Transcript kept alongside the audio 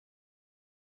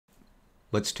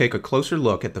Let's take a closer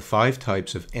look at the 5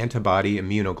 types of antibody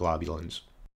immunoglobulins.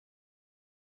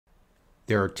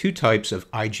 There are 2 types of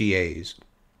IgAs.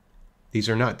 These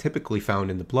are not typically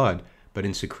found in the blood, but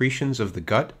in secretions of the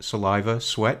gut, saliva,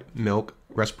 sweat, milk,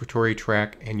 respiratory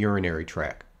tract, and urinary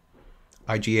tract.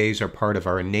 IgAs are part of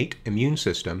our innate immune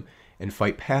system and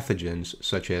fight pathogens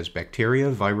such as bacteria,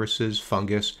 viruses,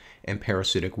 fungus, and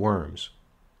parasitic worms.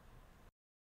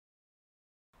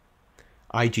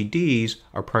 IgDs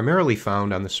are primarily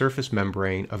found on the surface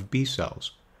membrane of B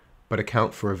cells, but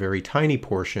account for a very tiny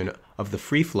portion of the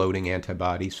free-floating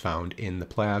antibodies found in the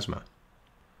plasma.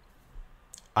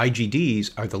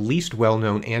 IgDs are the least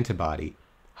well-known antibody.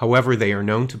 However, they are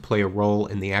known to play a role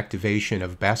in the activation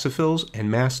of basophils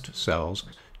and mast cells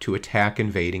to attack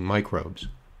invading microbes.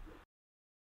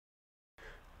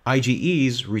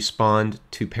 IgEs respond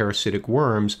to parasitic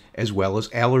worms as well as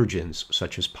allergens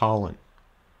such as pollen.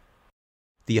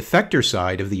 The effector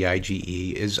side of the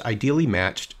IgE is ideally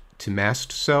matched to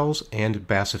mast cells and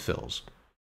basophils.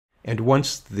 And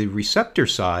once the receptor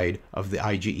side of the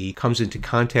IgE comes into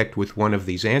contact with one of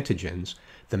these antigens,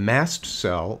 the mast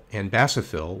cell and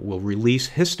basophil will release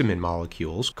histamine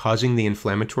molecules, causing the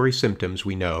inflammatory symptoms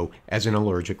we know as an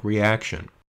allergic reaction.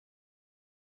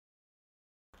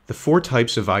 The 4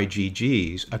 types of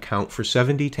IgGs account for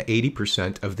 70 to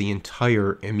 80% of the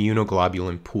entire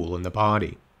immunoglobulin pool in the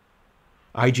body.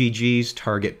 IgGs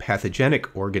target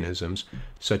pathogenic organisms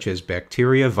such as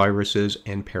bacteria, viruses,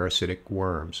 and parasitic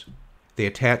worms. They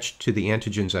attach to the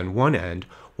antigens on one end,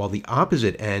 while the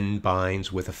opposite end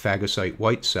binds with a phagocyte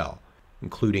white cell,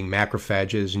 including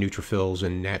macrophages, neutrophils,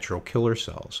 and natural killer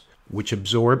cells, which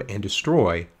absorb and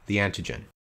destroy the antigen.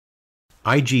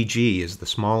 IgG is the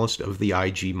smallest of the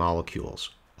Ig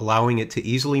molecules, allowing it to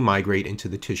easily migrate into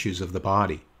the tissues of the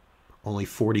body. Only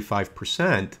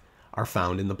 45% are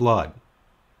found in the blood.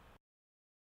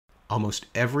 Almost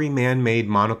every man-made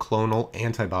monoclonal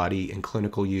antibody in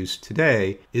clinical use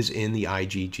today is in the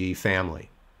IgG family.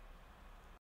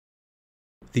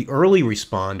 The early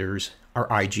responders are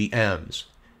IgMs.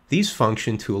 These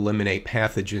function to eliminate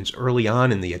pathogens early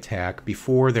on in the attack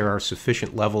before there are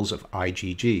sufficient levels of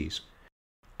IgGs.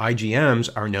 IgMs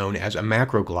are known as a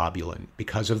macroglobulin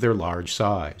because of their large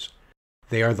size.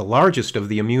 They are the largest of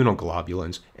the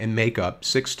immunoglobulins and make up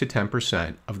 6 to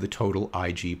 10% of the total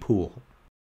Ig pool.